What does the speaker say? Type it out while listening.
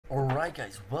Alright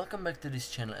guys, welcome back to this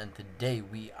channel, and today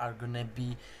we are gonna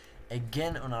be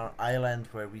again on our island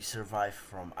where we survive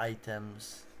from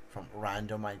items, from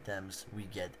random items we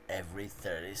get every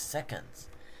 30 seconds.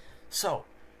 So,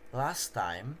 last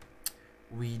time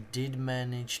we did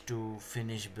manage to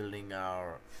finish building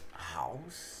our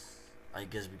house, I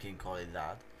guess we can call it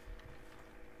that,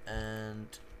 and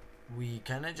we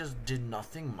kinda just did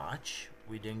nothing much.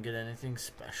 We didn't get anything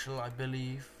special, I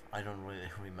believe. I don't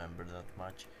really remember that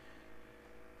much.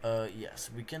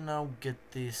 Yes, we can now get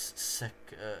this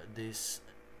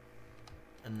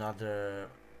another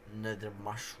nether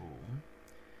mushroom,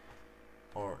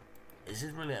 or is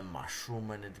it really a mushroom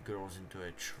when it grows into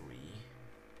a tree?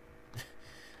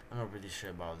 I'm not really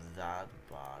sure about that,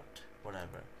 but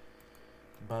whatever.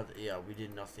 But yeah, we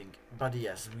did nothing. But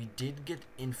yes, we did get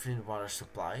infinite water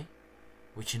supply,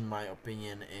 which in my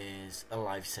opinion is a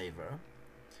lifesaver.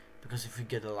 Because if we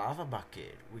get a lava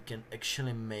bucket, we can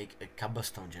actually make a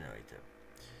cobblestone generator,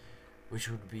 which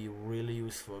would be really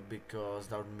useful because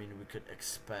that would mean we could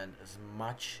expand as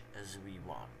much as we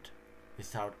want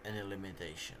without any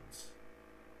limitations.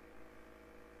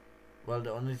 Well,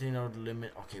 the only thing that would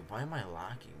limit... Okay, why am I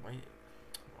lagging? Why?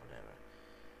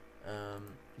 Whatever.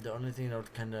 The only thing that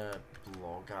would kind of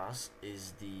block us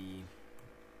is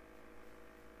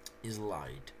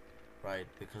light. Right,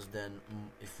 because then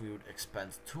if we would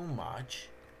expand too much,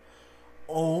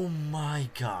 oh my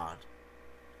god,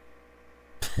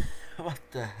 what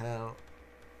the hell?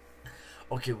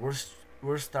 Okay,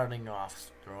 we're starting off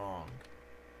strong.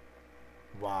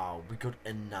 Wow, we got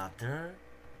another,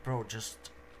 bro. Just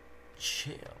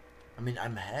chill. I mean,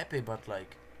 I'm happy, but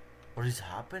like, what is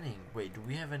happening? Wait, do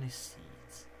we have any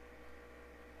seeds?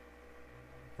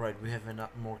 Right, we have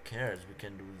enough more carrots. We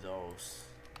can do those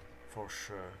for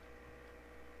sure.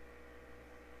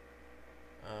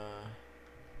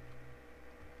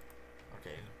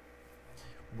 Okay.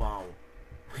 Wow,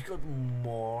 we got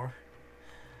more.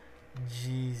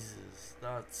 Jesus,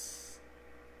 that's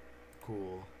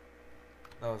cool.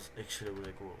 That was actually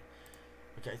really cool.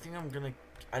 Okay, I think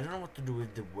I don't know what to do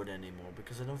with the wood anymore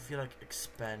because I don't feel like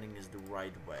expanding is the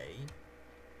right way.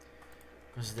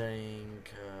 Considering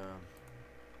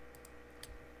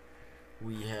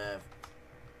we have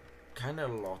kind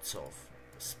of lots of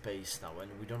space now, and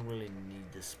we don't really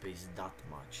need the space that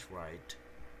much, right?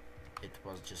 It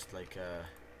was just like a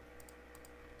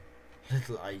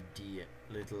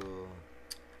little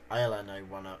island I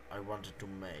wanted to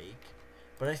make,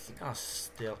 but I think I'll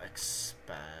still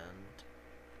expand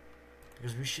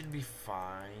because we should be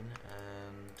fine,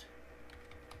 and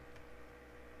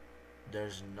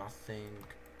there's nothing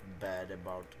bad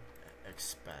about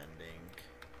expanding.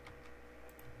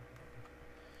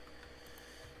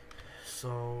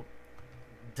 So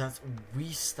that we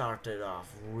started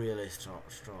off really strong.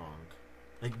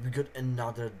 Like, we got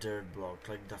another dirt block.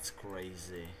 Like, that's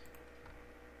crazy.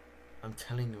 I'm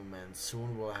telling you, man,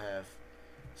 soon we'll have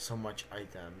so much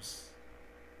items.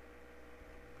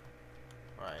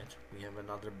 Right, we have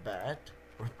another bed.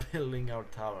 We're building our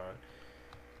tower.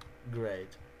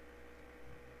 Great.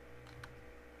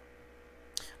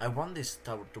 I want this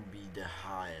tower to be the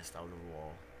highest out of the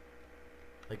wall,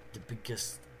 like the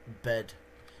biggest bed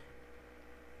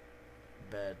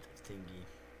thingy.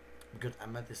 We got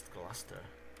amethyst cluster.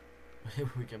 Maybe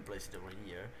we can place it over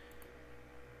here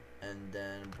and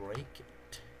then break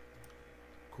it.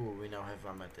 Cool, we now have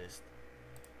amethyst.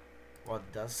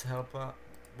 What does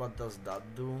what does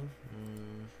that do?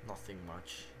 Nothing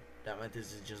much. The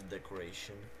amethyst is just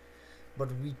decoration, but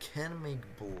we can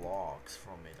make blocks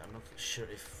from it. I'm not sure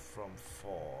if from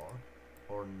 4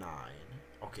 or 9.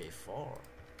 Okay, 4.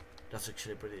 That's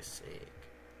actually pretty sick.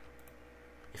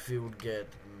 If we would get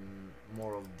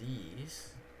more of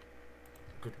these,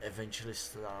 we could eventually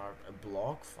start a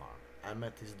block farm.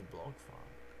 Amethyst the block farm.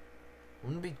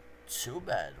 Wouldn't be too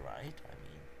bad, right? I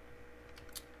mean,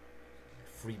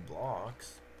 3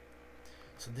 blocks.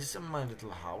 So this is my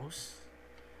little house.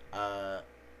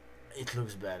 It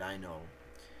looks bad, I know,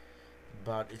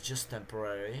 but it's just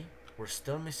temporary. We're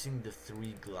still missing the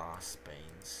 3 glass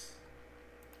panes,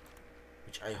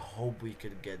 which I hope we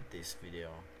could get this video,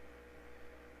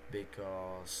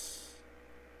 because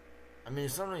I mean,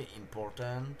 it's not really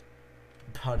important,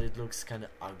 but it looks kind of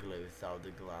ugly without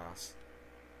the glass.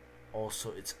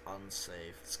 Also, it's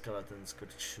unsafe. Skeletons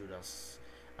could shoot us.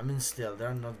 I mean, still, there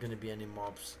are not gonna be any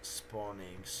mobs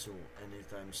spawning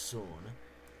anytime soon,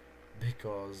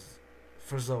 because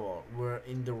first of all, we're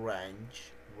in the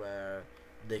range where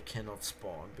they cannot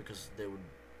spawn, because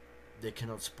they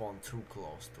cannot spawn too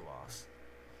close to us.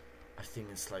 I think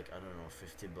it's like, I don't know,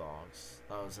 50 blocks.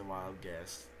 That was a wild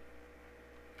guess.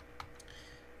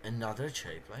 Another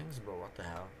Chaplings, bro, what the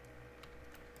hell?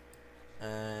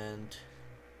 And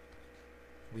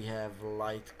we have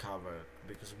light cover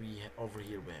because over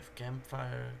here we have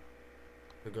campfire.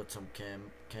 We got some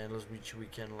candles which we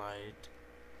can light.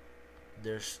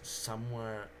 There's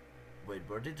somewhere. Wait,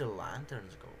 where did the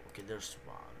lanterns go? Okay, there's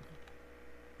one.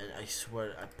 And I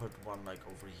swear I put one like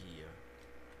over here.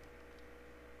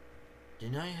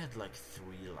 Didn't I had like 3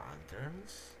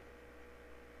 lanterns?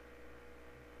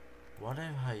 What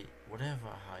have I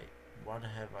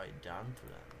done to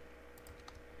them?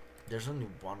 There's only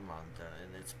one lantern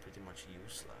and it's pretty much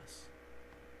useless.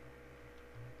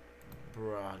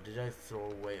 Bruh, did I throw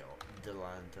away the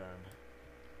lantern?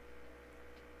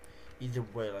 Either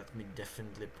way, let me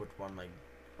definitely put one like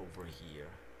over here.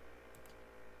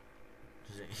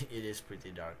 It is pretty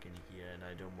dark in here and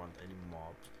I don't want any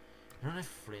mobs. I don't have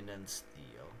flint and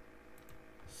steel,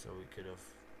 so we could have.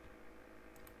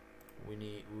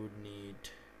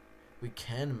 We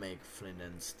can make flint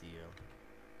and steel.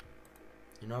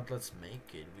 You know what? Let's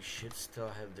make it. We should still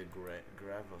have the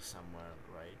gravel somewhere,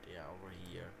 right? Yeah, over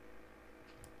here.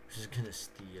 We're just gonna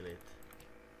steal it.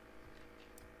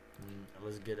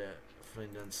 Let's get a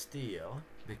flint and steel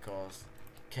because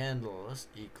candles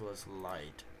equals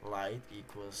light. Light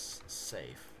equals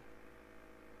safe.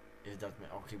 If that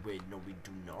okay, wait, no, we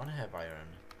do not have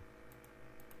iron.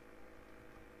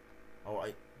 Oh,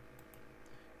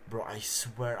 bro, I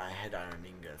swear I had iron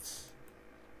ingots.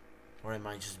 Or am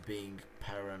I just being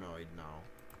paranoid now?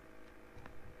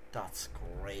 That's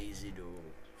crazy,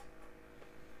 dude.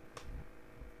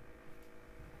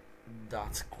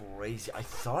 That's crazy. I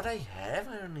thought I have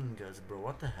iron ingots, bro.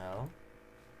 What the hell?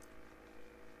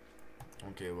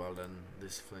 Okay, well then,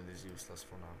 this flint is useless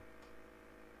for now.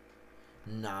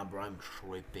 Nah, bro, I'm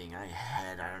tripping. I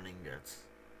had iron ingots.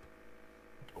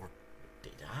 Or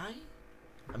did I?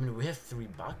 I mean, we have 3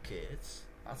 buckets.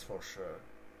 That's for sure.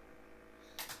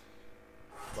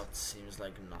 But seems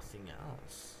like nothing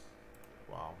else.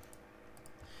 Wow.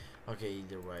 Okay,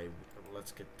 either way,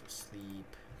 let's get to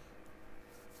sleep.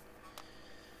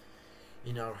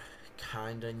 In our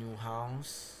kinda new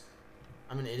house.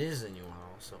 I mean, it is a new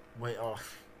house. So wait, oh,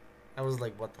 I was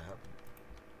like, what the hell?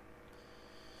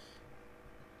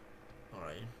 All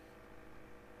right.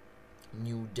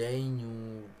 New day,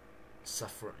 new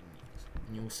suffering.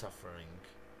 New suffering.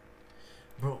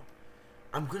 Bro,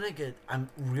 I'm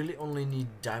really only need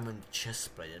diamond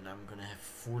chestplate and I'm gonna have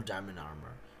full diamond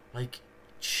armor. Like,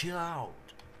 chill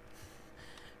out.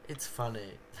 It's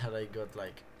funny that I got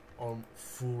like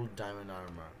full diamond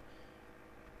armor.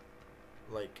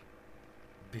 Like,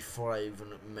 before I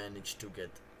even managed to get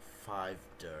 5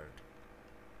 dirt.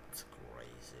 It's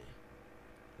crazy.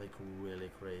 Like,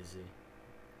 really crazy.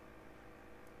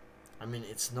 I mean,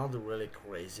 it's not really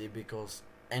crazy because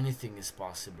anything is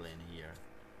possible in here.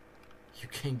 You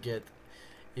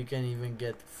can even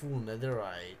get full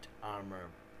netherite armor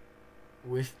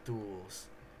with tools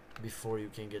before you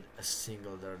can get a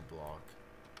single dirt block.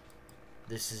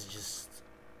 This is just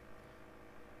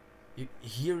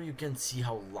here you can see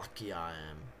how lucky I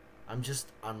am.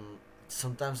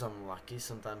 Sometimes I'm lucky,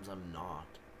 sometimes I'm not.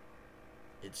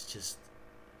 It's just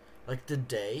like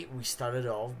today we started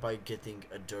off by getting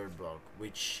a dirt block,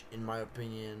 which in my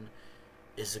opinion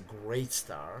is a great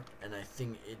start, and I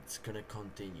think it's gonna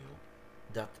continue.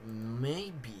 That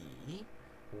maybe,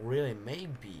 really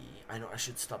maybe, I know I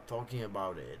should stop talking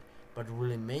about it, but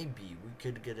really maybe we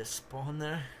could get a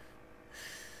spawner.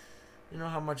 You know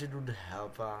how much it would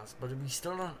help us, but we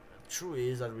still don't. True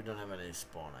is that we don't have any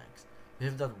spawn eggs. We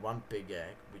have that one pig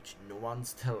egg, which no one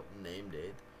still named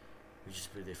it, which is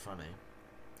pretty funny.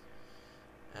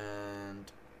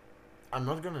 And I'm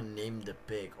not gonna name the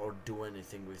pig or do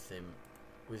anything with him,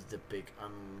 with the pig,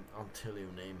 until you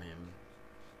name him.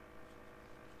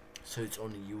 So it's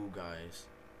only you guys.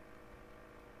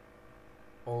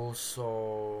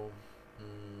 Also,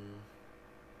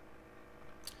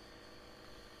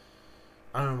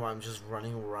 I don't know why I'm just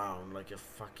running around like a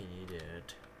fucking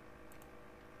idiot.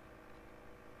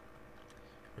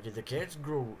 Okay, the carrots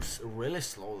grow really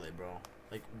slowly, bro.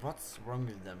 Like, what's wrong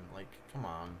with them? Like, come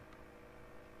on.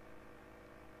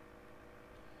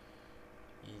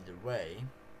 Either way,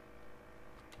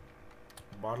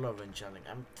 bottle of enchanting.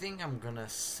 I think I'm gonna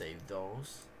save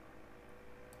those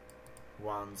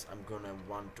ones. I'm gonna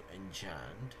want to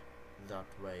enchant. That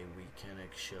way we can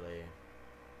actually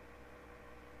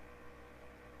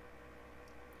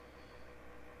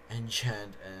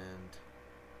enchant, and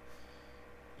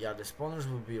yeah, the spawners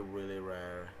would be really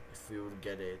rare if we would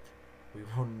get it. We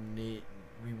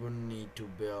wouldn't need to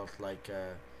build like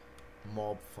a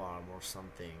mob farm or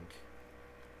something.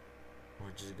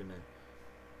 We're just gonna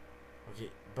Okay,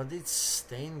 but it's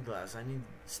stained glass. I need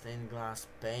stained glass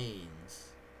panes.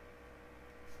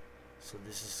 So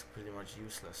this is pretty much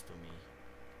useless to me.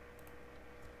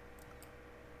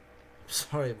 I'm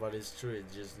sorry, but it's true.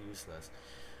 It's just useless.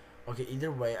 Okay,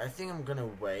 either way, I think I'm gonna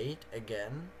wait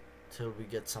again till we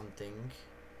get something,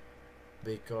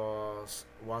 because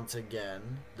once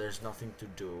again there's nothing to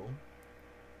do.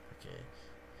 Okay,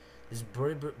 these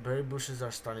berry bushes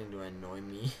are starting to annoy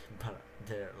me, but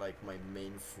they're like my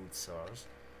main food source.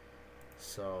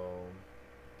 So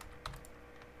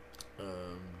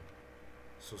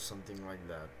so something like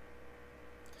that.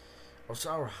 Also,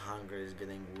 our hunger is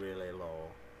getting really low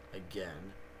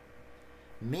again.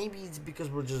 Maybe it's because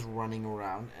we're just running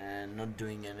around and not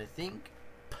doing anything,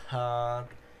 but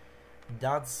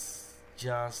that's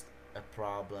just a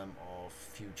problem of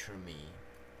future me,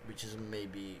 which is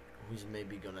who's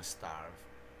maybe gonna starve.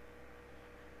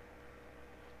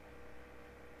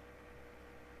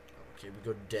 Okay,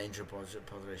 we got danger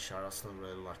pottery shard. That's not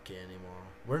really lucky anymore.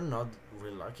 We're not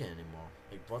really lucky anymore.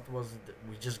 Like, what was it?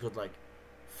 We just got like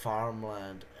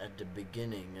farmland at the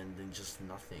beginning and then just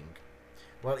nothing.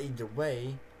 Well, either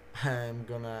way,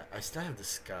 I still have the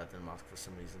skeleton mask for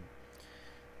some reason.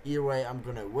 Either way, I'm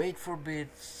gonna wait for a bit,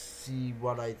 see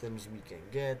what items we can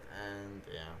get, and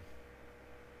yeah.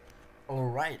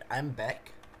 Alright, I'm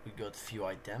back. We got few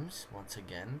items once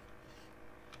again.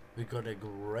 We got a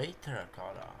great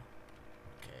terracotta.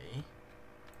 Okay.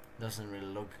 Doesn't really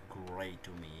look great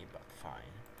to me, but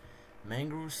fine.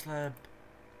 Mangrove slab.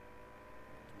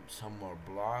 Some more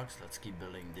blocks. Let's keep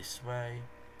building this way.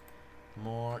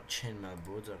 More chainmail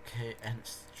boots, okay, and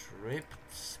stripped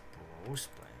spruce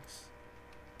planks.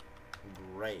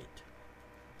 Great.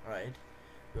 Alright.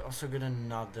 We also got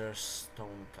another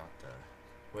stone cutter.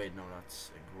 Wait, no,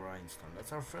 that's a grindstone.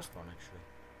 That's our first one, actually.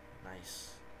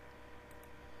 Nice.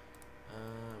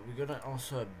 We got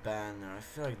also a banner. I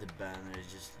feel like the banner is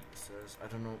just useless. I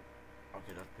don't know.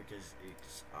 Okay, that's because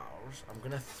it's ours. I'm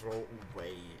gonna throw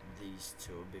away these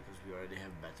two because we already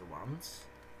have better ones.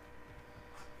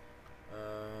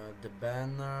 The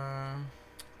banner,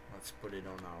 let's put it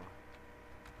on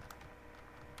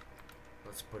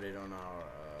our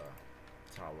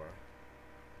tower,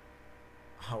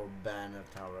 our banner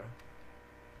tower.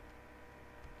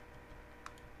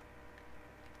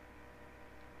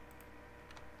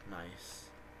 Nice.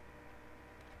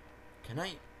 Can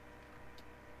I?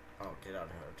 Oh, okay, that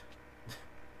hurt.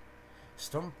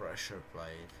 Stone pressure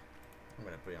plate. I'm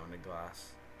gonna put it on the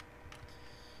glass.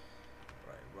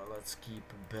 Right, well, let's keep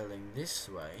building this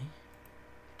way.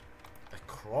 A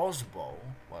crossbow?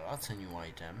 Well, that's a new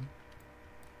item.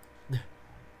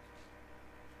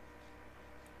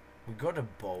 We got a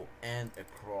bow and a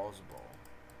crossbow.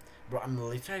 Bro, I'm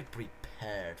literally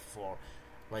prepared for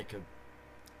like a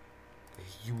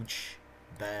huge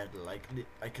battle. Like,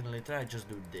 I can literally just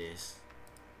do this.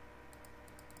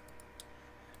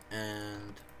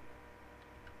 And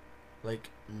like,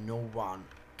 no one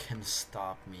can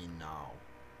stop me now.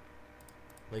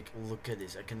 Like, look at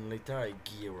this. I can literally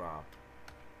gear up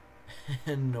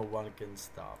and no one can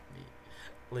stop me.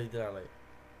 Literally.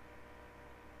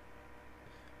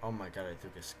 Oh my god, I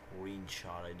took a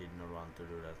screenshot. I did not want to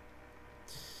do that.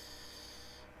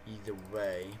 Either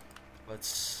way,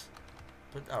 let's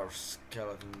put our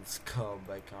skeleton skull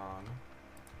back on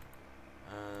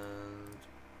and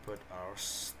put our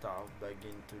stuff back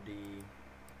into the...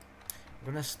 I'm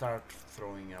gonna start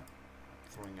throwing out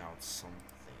some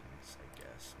things, I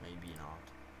guess. Maybe not.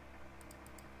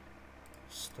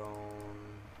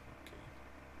 Stone.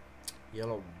 Okay.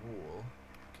 Yellow wool.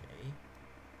 Okay.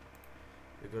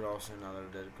 We got also another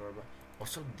dead garba.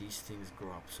 Also, these things grow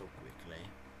up so quickly.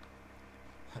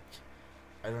 Like,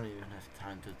 I don't even have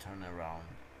time to turn around,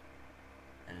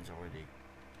 and it's already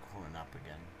growing up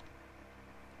again.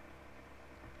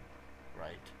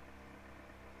 Right.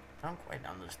 I don't quite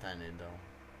understand it though.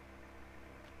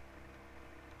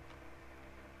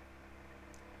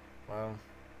 Well,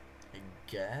 I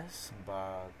guess,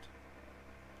 but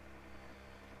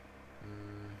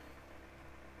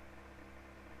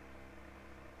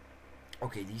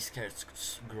okay, these carrots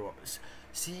grow up.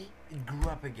 See, it grew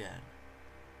up again.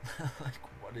 Like,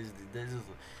 what is this? This is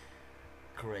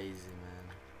crazy, man.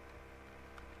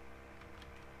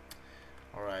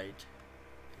 Alright,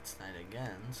 it's night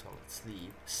again, so let's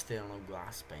sleep. Still no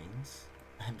glass panes.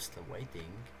 I'm still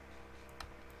waiting.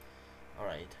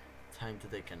 Alright, time to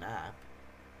take a nap.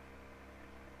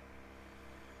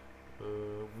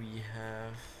 We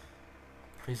have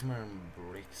Prismer and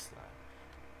brick slab.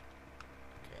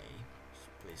 Okay, just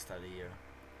place that here.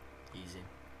 Easy.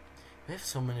 We have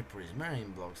so many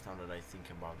prismarine blocks now that I think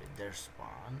about it. There's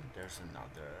one, there's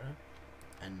another.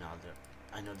 another.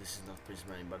 I know this is not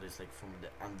Prismarine, but it's like from the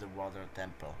underwater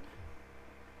temple.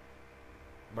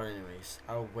 But anyways,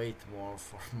 I'll wait more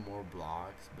for more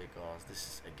blocks because this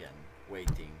is again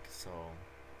waiting. So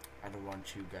I don't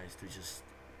want you guys to just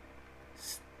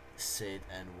sit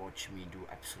and watch me do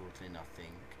absolutely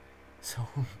nothing. So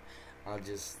I'll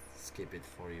just skip it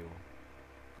for you.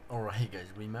 Alright guys,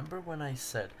 remember when I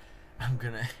said I'm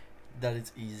gonna that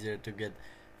it's easier to get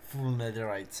full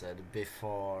netherite set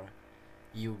before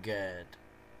you get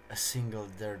a single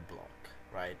dirt block,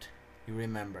 right? You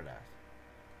remember that?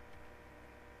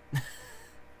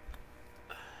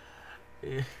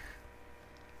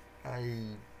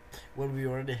 Well, we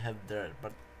already have dirt,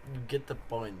 but you get the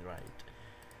point, right?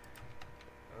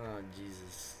 Oh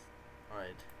Jesus.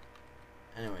 Alright.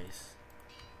 Anyways.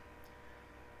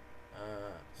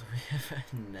 So we have a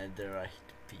netherite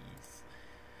piece.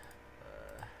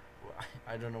 Well,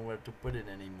 I don't know where to put it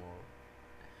anymore.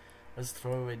 Let's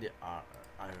throw away the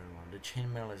iron one. The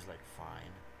chainmail is like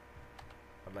fine.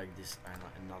 But like this,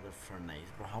 another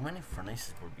furnace. Bro, how many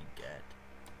furnaces will we get?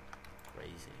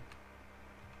 Crazy.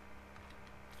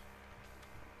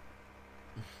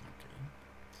 Okay.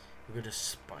 We got a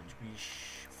sponge. We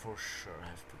for sure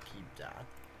have to keep that.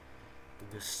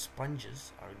 Because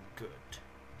sponges are good.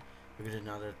 We got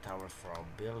another tower for our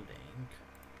building.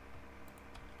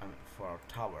 For our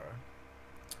tower.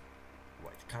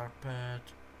 White carpet.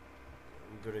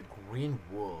 We got a green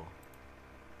wool.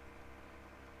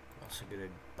 We also got a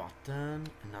button.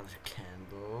 Another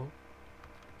candle.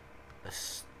 A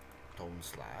stone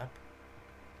slab.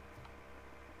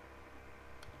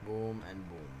 Boom and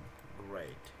boom.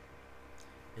 Great.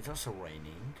 It's also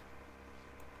raining.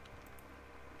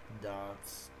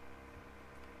 That's...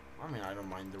 I mean, I don't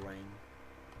mind the rain.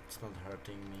 It's not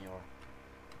hurting me or...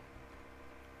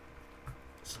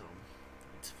 So,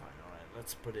 it's fine. Alright,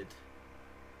 let's put it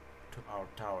to our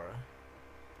tower.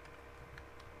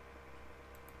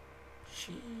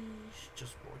 Sheesh,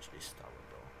 just watch this tower,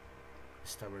 bro.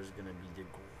 This tower is gonna be the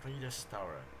greatest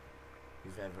tower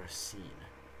you've ever seen.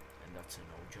 And that's a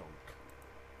no joke.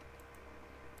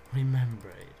 Remember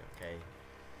it, okay?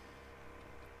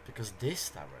 Because this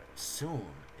tower soon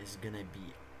is gonna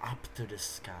be up to the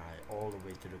sky, all the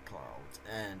way to the clouds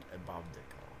and above the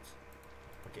clouds.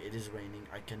 Okay, it is raining.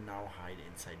 I can now hide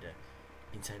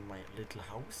inside my little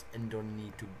house and don't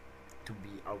need to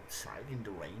be outside in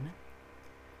the rain.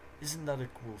 Isn't that a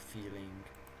cool feeling?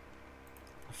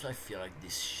 Also, I feel like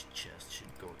this chest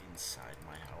should go inside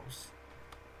my house.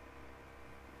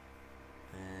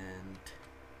 And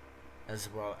as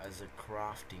well as a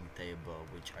crafting table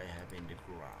which I have in the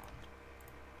ground.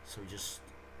 So just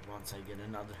once I get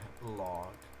another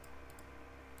log,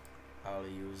 I'll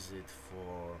use it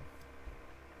for...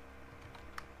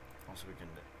 Also we can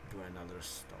do another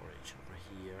storage over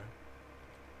here.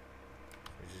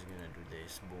 We're just gonna do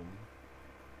this, boom.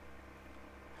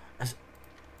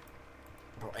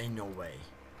 Bro, ain't no way.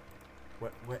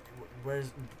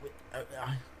 Where's...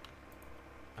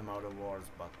 I'm out of words,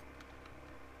 but...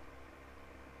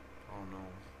 Oh no.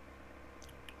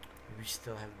 We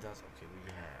still have that. Okay,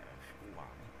 we have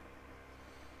one.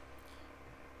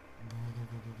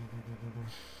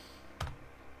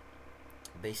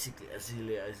 Basically,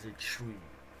 Azalea is a tree,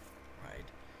 right?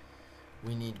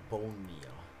 We need bone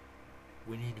meal.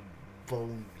 We need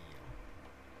bone meal.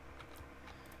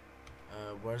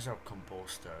 Where's our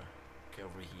composter? Okay,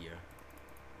 over here.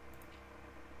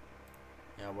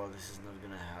 Yeah, well, this is not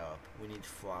gonna help. We need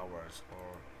flowers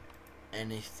or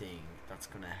anything that's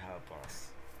gonna help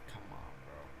us. Come on,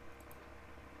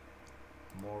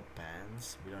 bro. More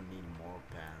pans? We don't need more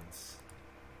pans.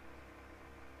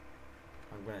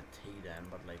 I'm gonna take them,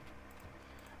 but like...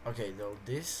 Okay, though,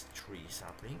 this tree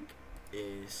sapling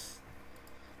is...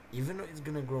 Even though it's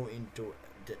gonna grow into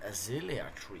the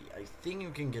azalea tree, I think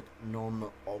you can get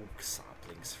normal oak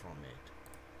saplings from it.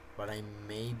 But I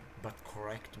may... But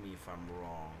correct me if I'm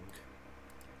wrong.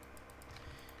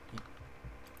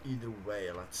 Either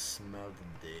way, let's smelt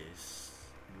this.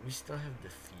 Do we still have the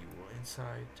fuel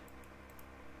inside?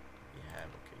 We have,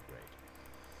 okay, great.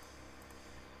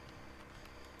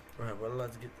 Alright, well,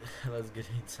 let's get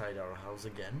inside our house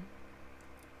again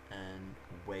and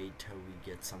wait till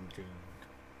we get something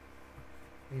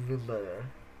even better.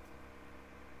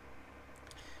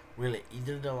 Really,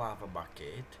 either the lava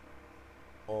bucket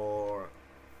or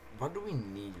what do we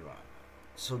need right now?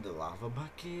 So the lava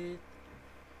bucket.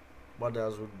 What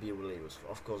else would be really useful?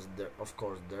 Of course,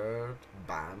 dirt,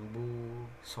 bamboo,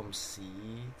 some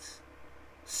seeds,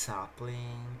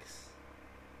 saplings,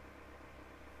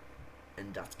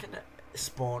 and that's gonna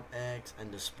spawn eggs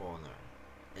and the spawner,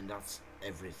 and that's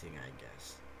everything, I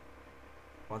guess.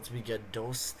 once we get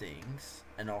those things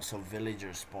and also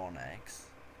villager spawn eggs,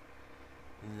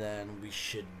 then we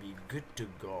should be good to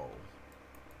go.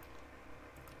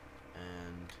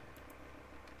 And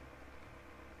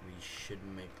we should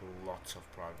make lots of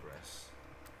progress.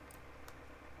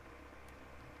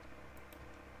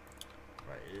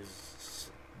 Right,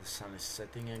 the sun is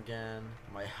setting again.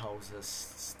 My house has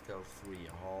still 3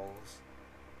 halls.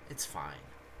 It's fine.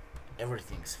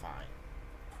 Everything's fine.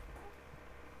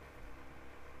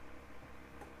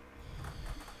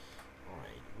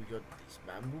 Alright, we got these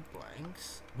bamboo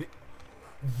planks.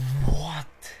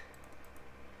 What?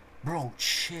 Bro,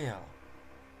 chill.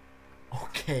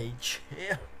 Okay,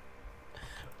 chill.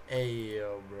 Hey,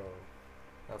 yo, bro.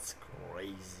 That's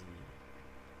crazy.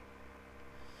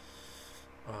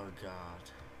 Oh, God.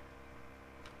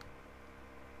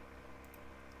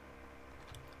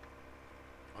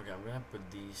 Okay, I'm gonna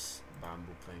put these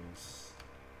bamboo things.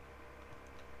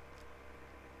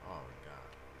 Oh,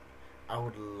 God. I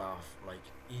would love, like,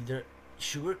 either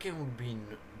sugarcane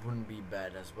wouldn't be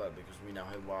bad as well, because we now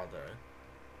have water,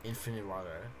 infinite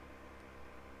water,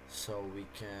 so we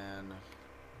can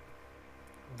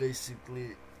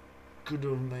basically could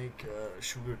make a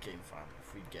sugarcane farm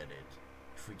if we get it,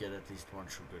 if we get at least 1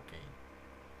 sugarcane.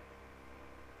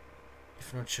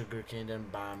 If not sugarcane, then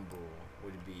bamboo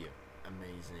would be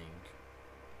amazing.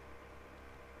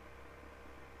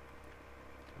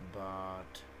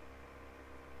 But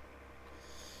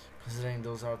considering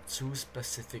those are 2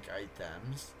 specific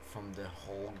items from the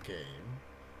whole game,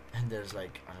 and there's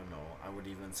like, I don't know, I would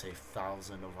even say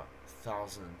thousand of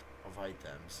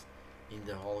items in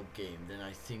the whole game, then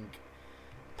I think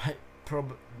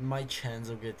my chance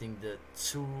of getting the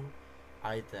 2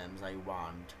 items I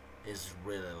want is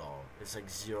really low. It's like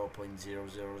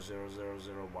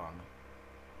 0.00001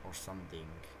 or something.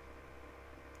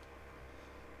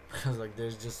 Because like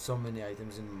there's just so many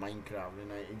items in Minecraft,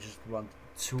 and I just want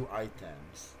 2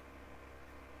 items.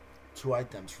 2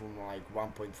 items from like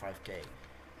 1.5k.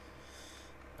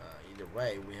 Either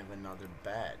way, we have another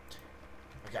bed.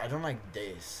 Okay, I don't like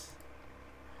this.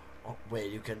 Oh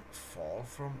wait, you can fall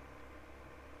from.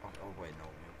 Oh wait, no,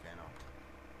 you cannot.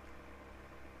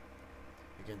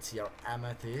 You can see our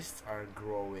amethysts are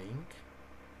growing,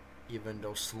 even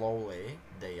though slowly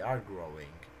they are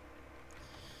growing.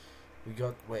 We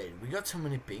got so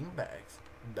many pink bags,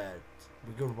 but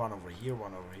we got 1 over here,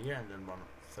 1 over here, and then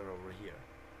 1/3 over here.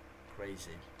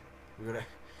 Crazy.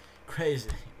 Crazy.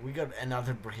 We got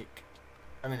another brick.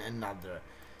 I mean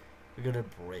we got a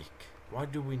brick.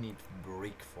 What do we need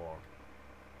brick for?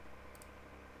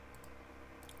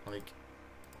 Like,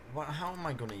 how am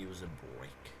I gonna use a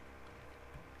brick?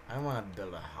 I don't wanna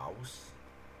build a house.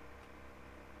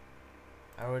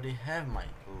 I already have my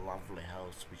lovely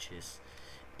house, which is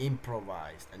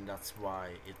improvised, and that's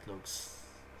why it looks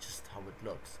just how it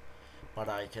looks. But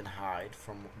I can hide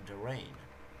from the rain,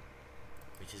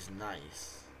 which is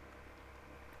nice.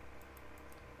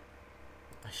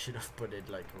 I should have put it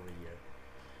like over here.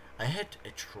 I had a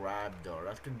trapdoor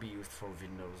that could be used for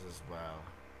windows as well.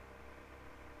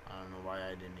 I don't know why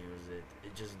I didn't use it.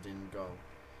 It just didn't go.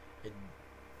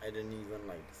 I didn't even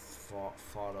like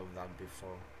thought of that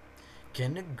before.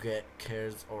 Can the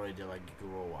carrots already like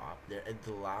grow up? They're at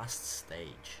the last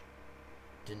stage.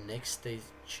 The next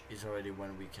stage is already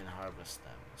when we can harvest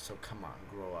them. So come on,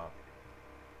 grow up.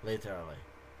 Literally.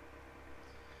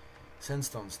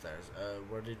 Sandstone stairs.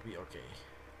 Where did we? Okay.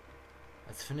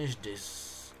 Let's finish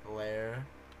this layer,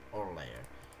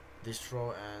 this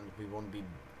row, and we won't be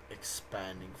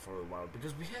expanding for a while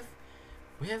because we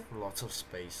have lots of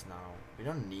space now. We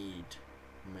don't need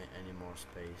any more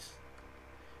space.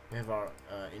 We have our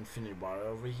infinite water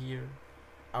over here.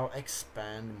 I'll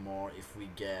expand more if we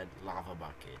get lava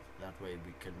bucket. That way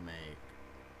we can make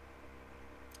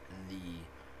the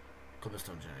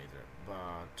cobblestone generator.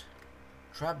 But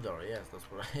trapdoor, yes, that's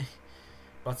what I.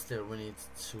 But still, we need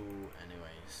to,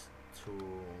 anyways, to.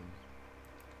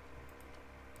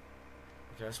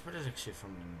 Okay, let's put it actually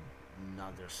from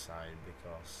another side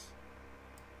because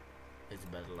it's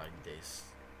better like this.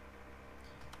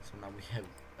 So now we have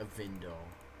a window.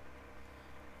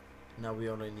 Now we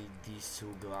only need these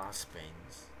 2 glass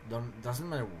panes. Doesn't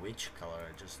matter which color,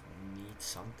 I just need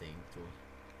something to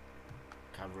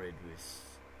cover it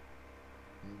with.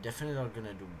 Definitely not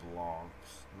gonna do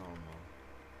blocks, no.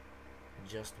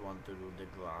 Just want to do the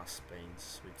glass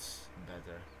panes, which is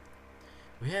better.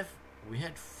 We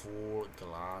had 4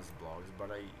 glass blocks,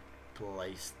 but I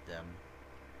placed them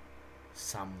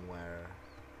somewhere.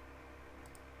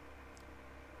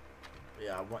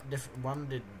 Yeah, one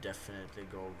did definitely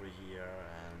go over here,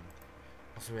 and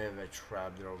also we have a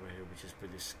trapdoor over here, which is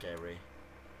pretty scary.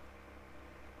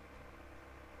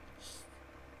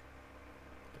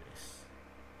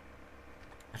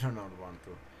 don't want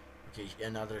to. Okay,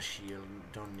 another shield.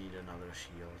 Don't need another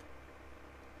shield.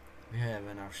 We have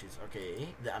enough shields. Okay,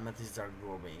 the amethysts are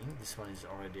growing. This one is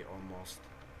already almost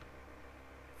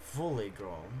fully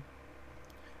grown.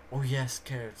 Oh yes,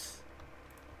 carrots.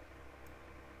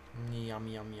 Yum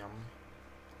yum yum.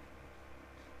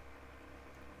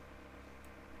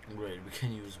 Great, we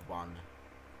can use one.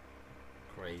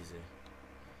 Crazy.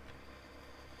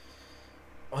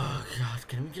 Oh god,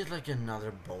 can we get like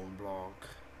another bone block?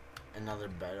 Another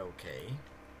bed, okay.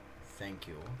 Thank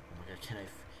you. Oh my god, can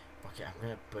I... Okay, I'm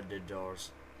gonna put the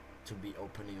doors to be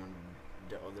opening on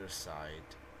the other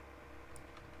side.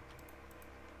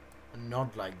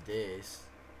 Not like this.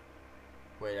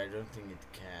 Wait, I don't think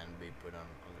it can be put on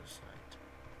the other side.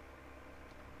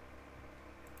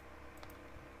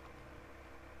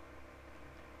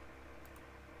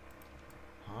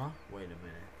 Huh? Wait a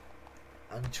minute.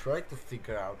 I'm trying to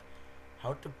figure out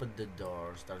how to put the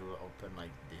doors that will open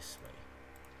like this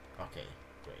way. Okay,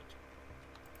 great.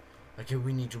 Okay,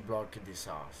 we need to block this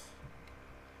off.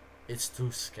 It's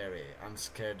too scary. I'm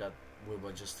scared that we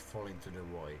will just fall into the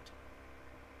void.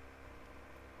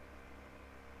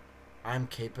 I'm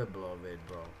capable of it,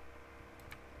 bro.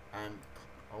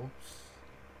 Oops.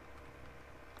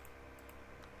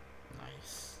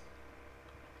 Nice.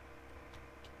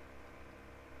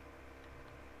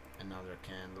 Another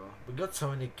candle. We got so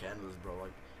many candles, bro.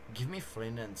 Like, give me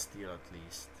flint and steel at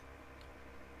least.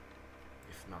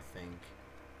 If nothing.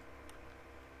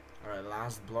 Alright,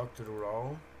 last block to the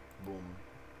row. Boom.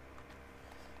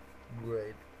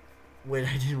 Great. Wait,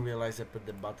 I didn't realize I put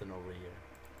the button over here.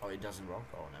 Oh, it doesn't work?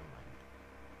 Oh, never mind.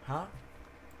 Huh?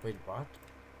 Wait, what?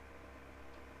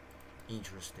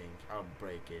 Interesting. I'll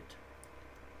break it.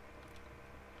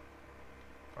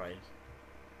 Right.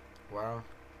 Well.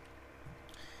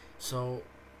 So,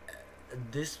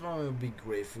 this one will be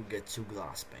great if we get 2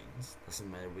 glass panes.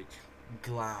 Doesn't matter which.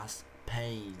 Glass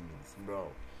panes,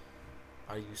 bro.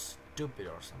 Are you stupid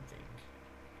or something?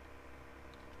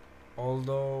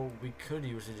 Although, we could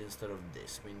use it instead of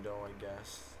this window, I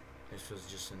guess. This was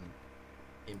just an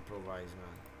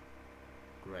improvisement.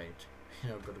 Great. You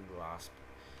know, got a glass.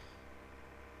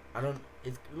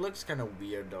 It looks kind of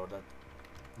weird though that,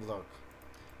 look.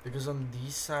 Because on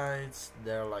these sides,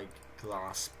 they're like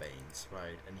glass panes,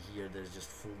 right? And here there's just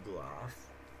full glass.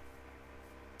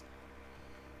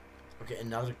 Okay,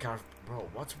 another carved, bro.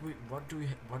 What do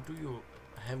you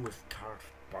have with carved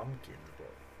pumpkins, bro?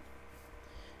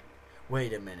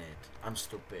 Wait a minute, I'm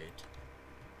stupid.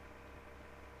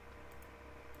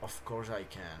 Of course I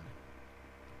can.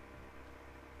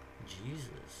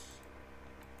 Jesus.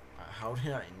 How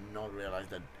did I not realize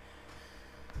that?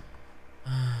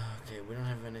 Okay, we don't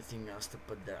have anything else to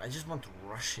put there. I just want to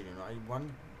rush it, you know. I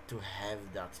want to have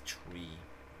that tree.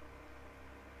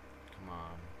 Come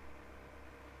on.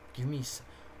 Give me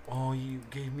oh, you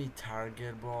gave me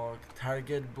target block.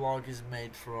 Target block is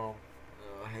made from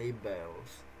hay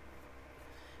bales.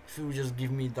 If you just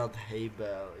give me that hay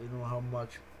bale, you know how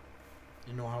much,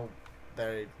 you know how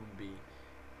better it would be.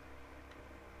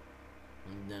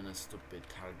 And then a stupid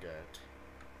target.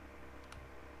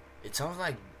 It sounds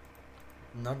like,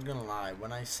 not gonna lie,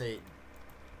 when I say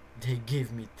they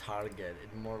give me target,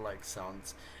 it more like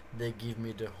sounds they give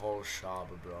me the whole shop,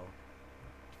 bro.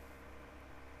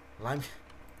 Like,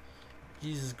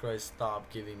 Jesus Christ, stop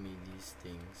giving me these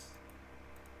things.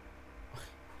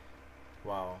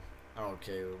 Wow.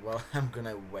 Okay, well, I'm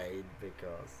gonna wait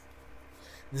because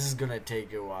this is gonna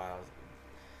take a while.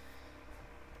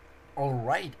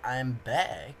 Alright, I'm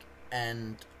back,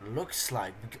 and looks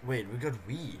like, wait, we got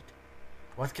weed.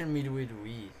 What can we do with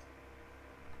weed?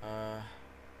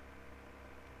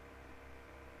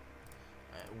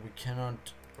 We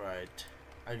cannot, right.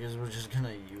 I guess we're just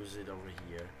gonna use it over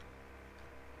here.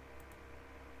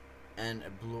 And a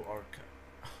blue orca.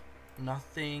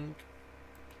 Nothing.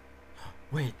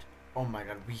 Wait, oh my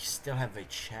god, we still have a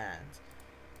chance.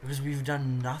 Because we've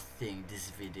done nothing this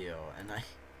video, and I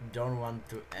don't want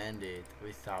to end it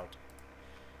without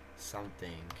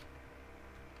something.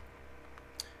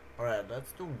 Alright,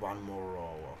 let's do one more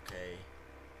row, okay?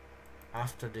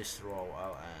 After this row,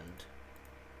 I'll end.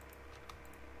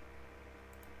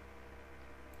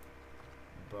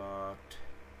 But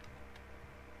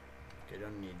okay,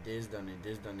 don't need this, don't need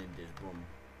this, don't need this. Boom,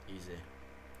 easy.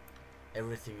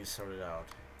 Everything is sorted out.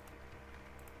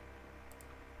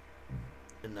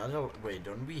 Another, wait,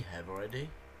 don't we have already?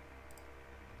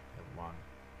 Have one.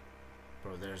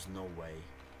 Bro, there's no way.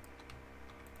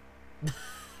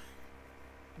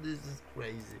 This is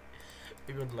crazy.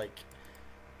 We got like,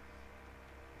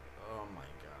 oh my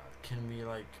god, can we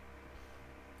like,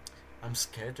 I'm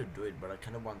scared to do it, but I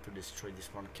kind of want to destroy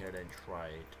this one carrot and try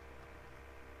it.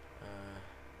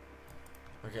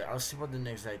 Okay, I'll see what the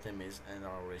next item is and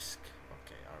I'll risk.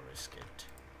 Okay, I'll risk it.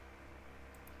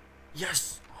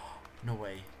 Yes! No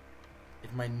way.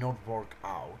 It might not work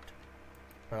out,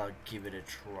 but I'll give it a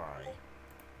try.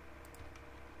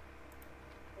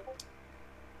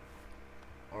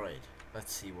 Alright,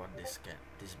 let's see what this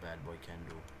bad boy can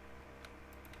do.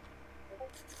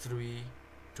 3,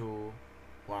 2,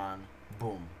 1,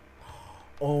 boom.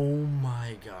 Oh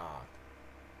my god.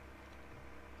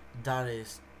 That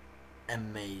is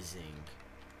amazing.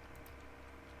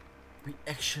 We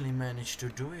actually managed to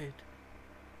do it.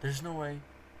 There's no way.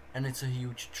 And it's a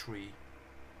huge tree.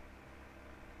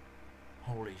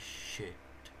 Holy shit.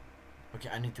 Okay,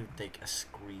 I need to take a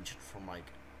screenshot from my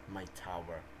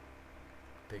tower,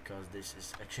 because this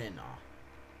is actually nah.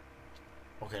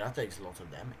 Okay, that takes a lot of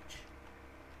damage.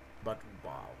 But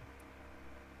wow.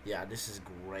 Yeah, this is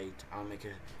great. I'll make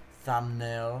a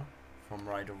thumbnail from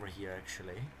right over here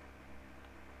actually.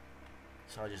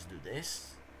 So I'll just do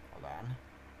this. Hold on.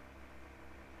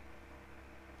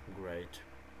 Great.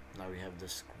 Now we have the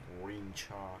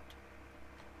screenshot.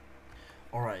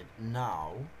 Alright,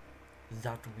 now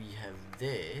that we have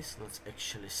this, let's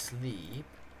actually sleep.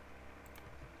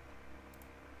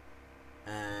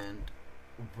 And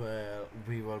well,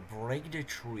 we will break the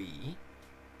tree.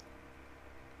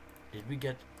 Did we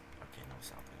get... okay, no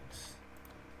saplings.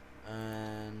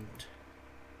 And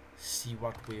see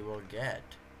what we will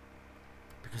get,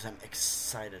 because I'm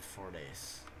excited for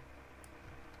this.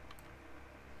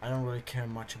 I don't really care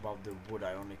much about the wood,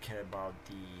 I only care about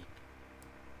the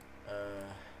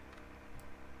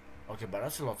okay, but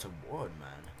that's a lot of wood,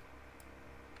 man.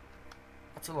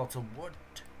 That's a lot of wood.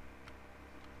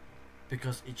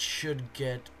 Because it should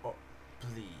get... oh,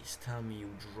 please tell me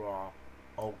you drop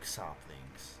oak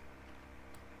saplings.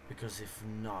 Because if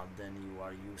not, then you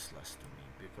are useless to me,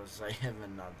 because I have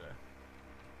another.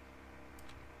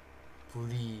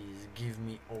 Please give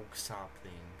me oak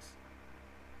saplings.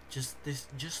 Just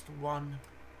one.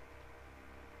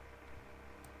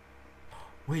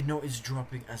 Wait, no, it's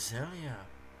dropping azalea.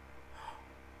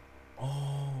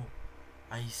 Oh,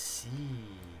 I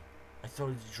see. I thought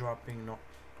it's dropping... no,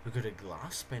 we got a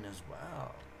glass pane as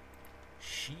well.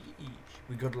 Sheesh.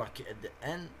 We got lucky at the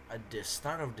end, at the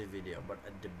start of the video, but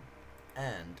at the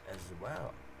end as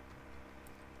well.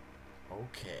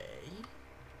 Okay.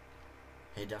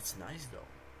 Hey, that's nice though.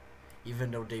 Even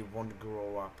though they won't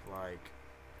grow up like...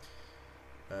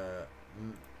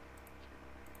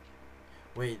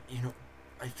 wait, you know,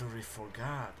 I totally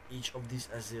forgot. Each of these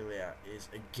azalea is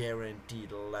a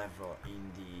guaranteed level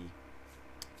in the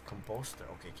composter.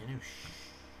 Okay, can you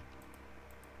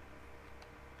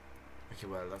okay,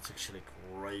 well, that's actually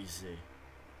crazy.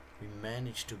 We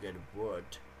managed to get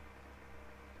wood.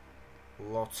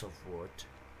 Lots of wood.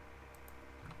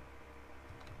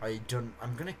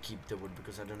 I'm gonna keep the wood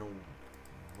because I don't know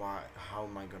how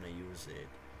am I gonna use it.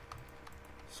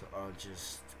 So I'll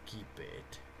just keep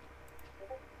it.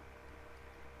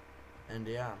 And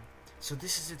yeah, so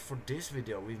this is it for this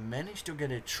video. We've managed to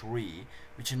get a tree,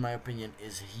 which in my opinion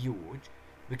is huge.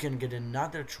 We can get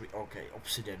another tree. Okay,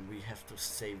 obsidian, we have to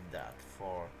save that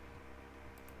for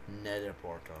nether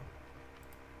portal.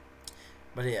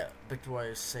 But yeah, back to what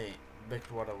I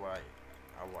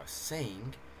was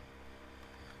saying.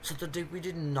 So today we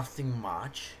did nothing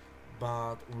much,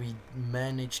 but we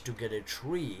managed to get a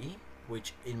tree,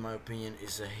 which in my opinion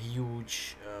is a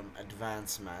huge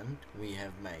advancement we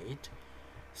have made.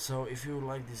 So if you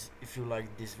like this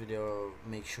video,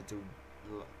 make sure to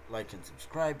like and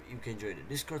subscribe. You can join the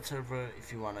Discord server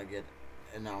if you want to get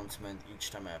announcement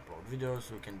each time I upload videos,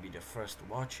 so you can be the first to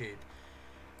watch it.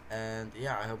 And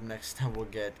yeah, I hope next time we'll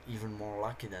get even more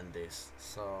lucky than this.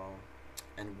 So,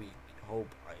 and we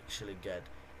hope I actually get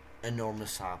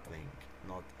enormous sapling,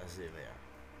 not azalea,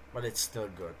 but it's still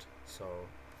good. So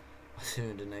I'll see you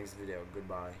in the next video.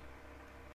 Goodbye.